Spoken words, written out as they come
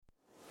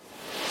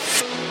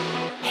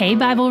Hey,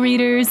 Bible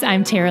readers,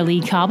 I'm Tara Lee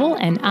Cobble,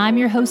 and I'm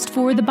your host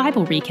for the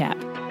Bible Recap.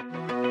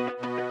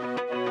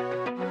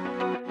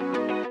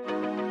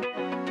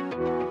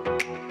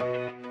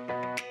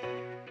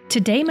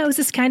 Today,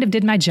 Moses kind of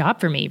did my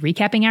job for me,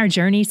 recapping our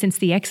journey since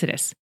the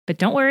Exodus. But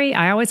don't worry,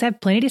 I always have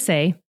plenty to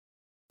say.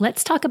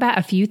 Let's talk about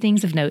a few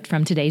things of note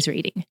from today's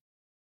reading.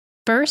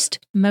 First,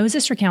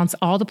 Moses recounts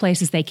all the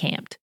places they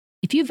camped.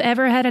 If you've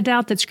ever had a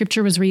doubt that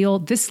Scripture was real,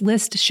 this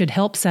list should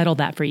help settle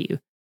that for you.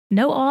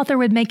 No author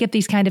would make up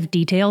these kind of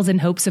details in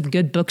hopes of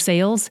good book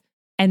sales,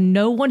 and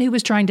no one who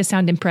was trying to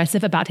sound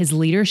impressive about his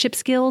leadership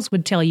skills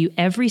would tell you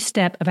every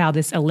step of how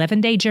this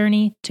 11-day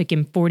journey took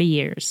him 40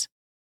 years.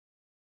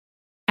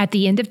 At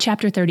the end of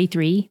chapter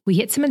 33, we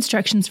get some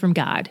instructions from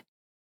God.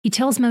 He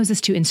tells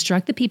Moses to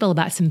instruct the people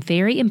about some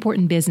very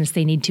important business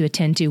they need to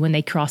attend to when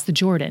they cross the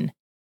Jordan.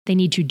 They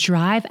need to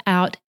drive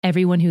out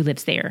everyone who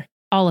lives there.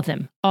 All of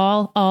them.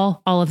 All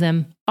of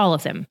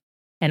them.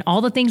 And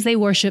all the things they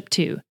worship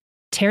too.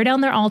 Tear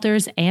down their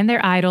altars and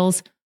their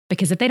idols,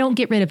 because if they don't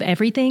get rid of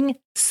everything,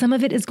 some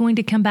of it is going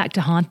to come back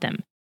to haunt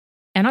them.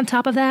 And on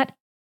top of that,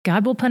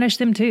 God will punish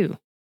them too.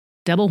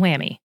 Double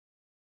whammy.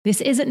 This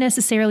isn't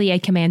necessarily a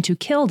command to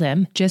kill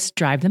them, just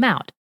drive them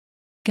out.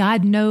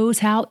 God knows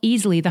how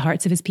easily the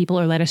hearts of his people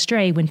are led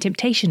astray when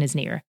temptation is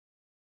near.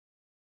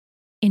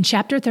 In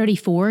chapter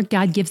 34,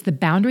 God gives the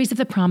boundaries of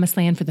the Promised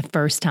Land for the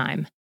first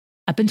time.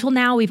 Up until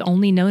now, we've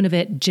only known of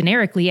it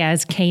generically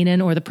as Canaan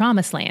or the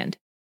Promised Land.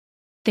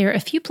 There are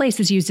a few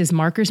places used as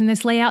markers in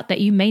this layout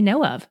that you may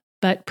know of,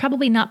 but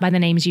probably not by the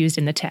names used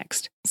in the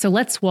text. So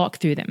let's walk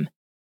through them.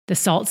 The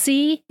Salt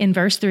Sea, in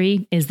verse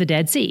 3, is the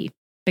Dead Sea,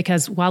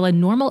 because while a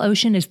normal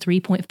ocean is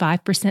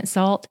 3.5%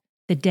 salt,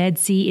 the Dead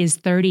Sea is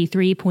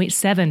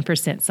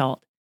 33.7%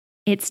 salt.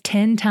 It's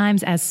 10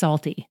 times as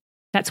salty.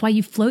 That's why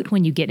you float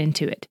when you get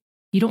into it.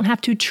 You don't have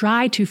to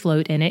try to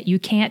float in it. You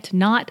can't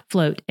not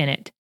float in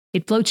it.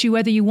 It floats you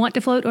whether you want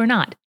to float or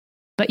not.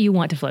 But you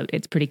want to float.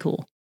 It's pretty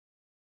cool.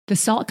 The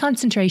salt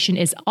concentration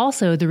is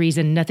also the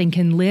reason nothing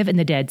can live in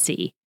the Dead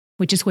Sea,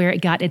 which is where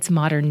it got its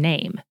modern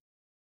name.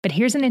 But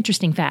here's an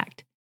interesting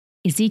fact.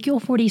 Ezekiel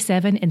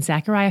 47 and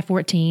Zechariah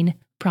 14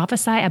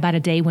 prophesy about a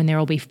day when there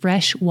will be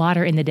fresh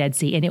water in the Dead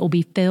Sea and it will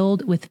be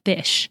filled with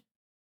fish.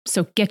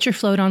 So get your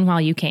float on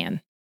while you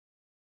can.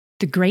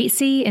 The Great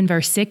Sea in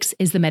verse 6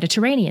 is the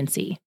Mediterranean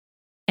Sea.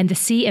 And the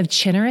Sea of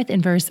Chinnereth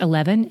in verse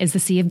 11 is the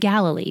Sea of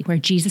Galilee, where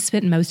Jesus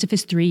spent most of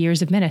his 3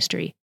 years of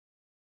ministry.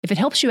 If it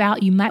helps you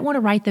out, you might want to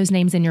write those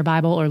names in your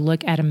Bible or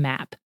look at a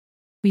map.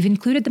 We've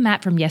included the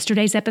map from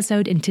yesterday's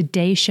episode in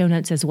today's show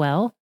notes as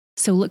well,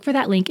 so look for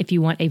that link if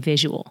you want a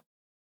visual.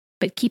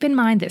 But keep in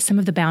mind that some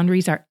of the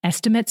boundaries are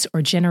estimates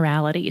or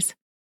generalities.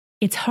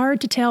 It's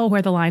hard to tell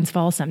where the lines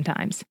fall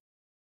sometimes.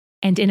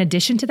 And in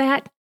addition to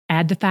that,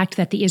 add the fact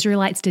that the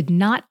Israelites did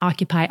not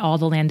occupy all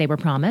the land they were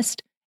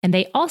promised, and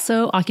they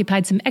also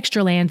occupied some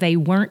extra land they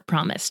weren't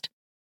promised,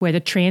 where the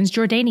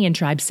Transjordanian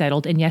tribes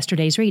settled in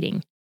yesterday's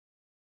reading.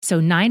 So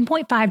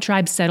 9.5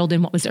 tribes settled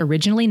in what was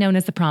originally known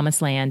as the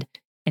Promised Land,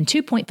 and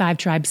 2.5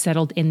 tribes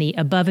settled in the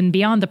above and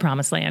beyond the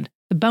Promised Land,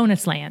 the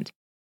bonus land,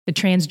 the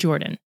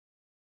Transjordan.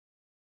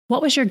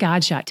 What was your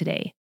God shot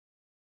today?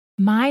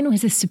 Mine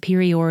was his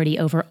superiority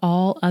over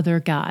all other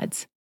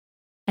gods.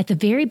 At the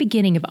very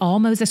beginning of all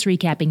Moses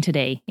recapping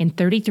today, in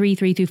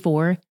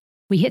 33:3-4,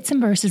 we hit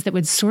some verses that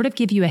would sort of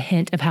give you a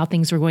hint of how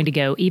things were going to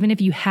go, even if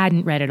you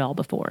hadn't read it all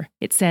before.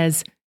 It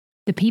says,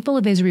 "The people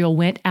of Israel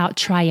went out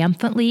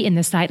triumphantly in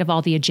the sight of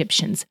all the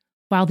Egyptians,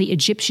 while the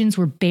Egyptians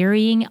were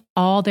burying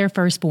all their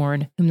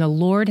firstborn, whom the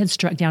Lord had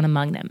struck down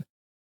among them.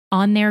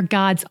 On their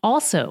gods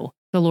also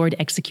the Lord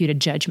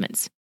executed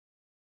judgments."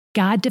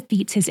 God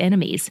defeats his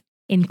enemies,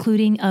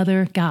 including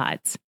other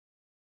gods.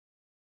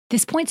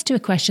 This points to a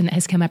question that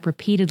has come up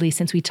repeatedly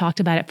since we talked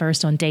about it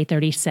first on day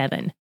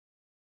 37.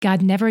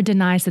 God never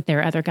denies that there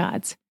are other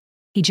gods.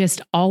 He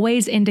just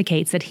always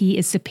indicates that he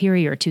is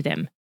superior to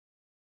them.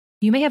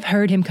 You may have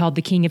heard him called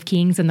the King of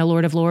Kings and the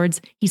Lord of Lords.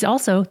 He's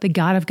also the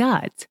God of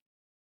gods.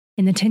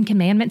 In the 10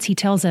 Commandments, he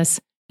tells us,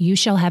 "You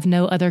shall have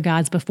no other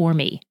gods before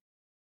me."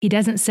 He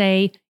doesn't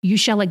say, "You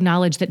shall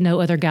acknowledge that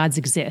no other gods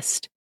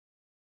exist."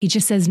 He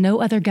just says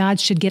no other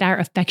gods should get our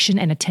affection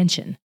and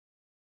attention.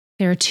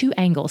 There are 2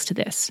 angles to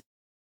this.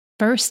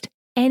 First,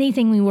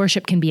 anything we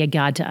worship can be a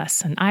god to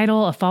us, an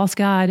idol, a false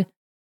god.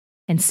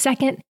 And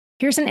second,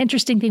 here's an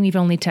interesting thing we've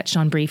only touched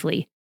on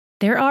briefly.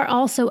 There are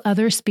also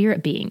other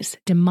spirit beings,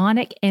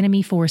 demonic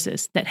enemy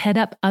forces that head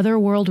up other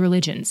world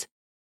religions.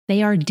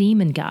 They are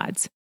demon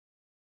gods.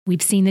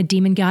 We've seen the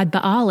demon god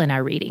Baal in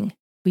our reading.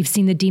 We've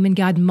seen the demon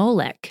god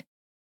Molech.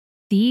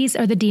 These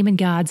are the demon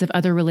gods of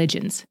other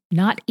religions,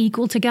 not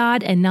equal to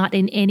God and not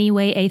in any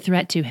way a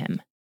threat to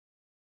him.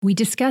 We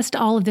discussed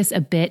all of this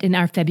a bit in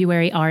our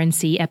February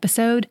R&C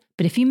episode,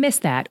 but if you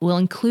missed that, we'll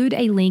include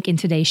a link in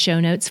today's show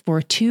notes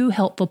for 2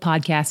 helpful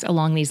podcasts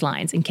along these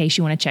lines in case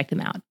you want to check them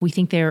out. We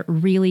think they're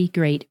really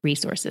great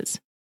resources.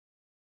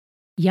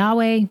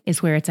 Yahweh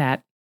is where it's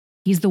at.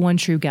 He's the one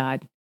true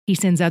God. He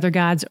sends other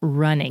gods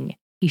running.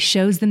 He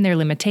shows them their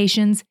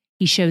limitations.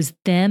 He shows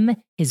them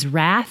his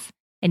wrath,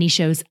 and he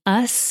shows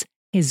us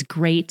his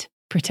great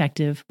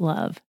protective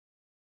love.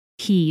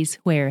 He's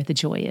where the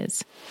joy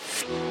is.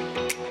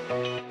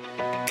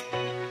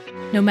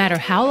 No matter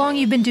how long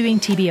you've been doing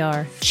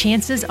TBR,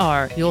 chances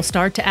are you'll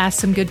start to ask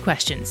some good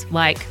questions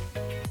like,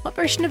 what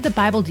version of the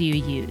Bible do you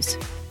use?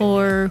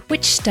 Or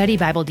which study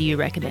Bible do you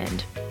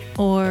recommend?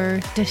 Or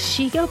does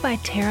she go by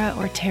Tara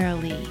or Tara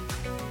Lee?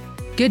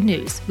 Good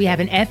news, we have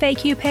an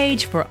FAQ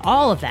page for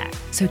all of that,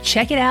 so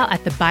check it out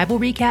at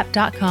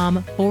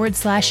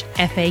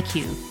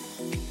thebiblerecap.com/FAQ.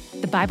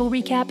 The Bible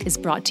Recap is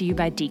brought to you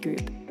by D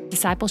Group,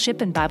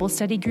 discipleship and Bible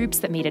study groups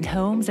that meet in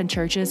homes and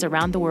churches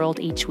around the world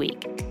each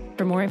week.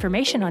 For more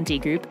information on D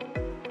Group,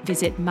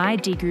 visit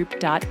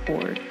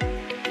mydgroup.org.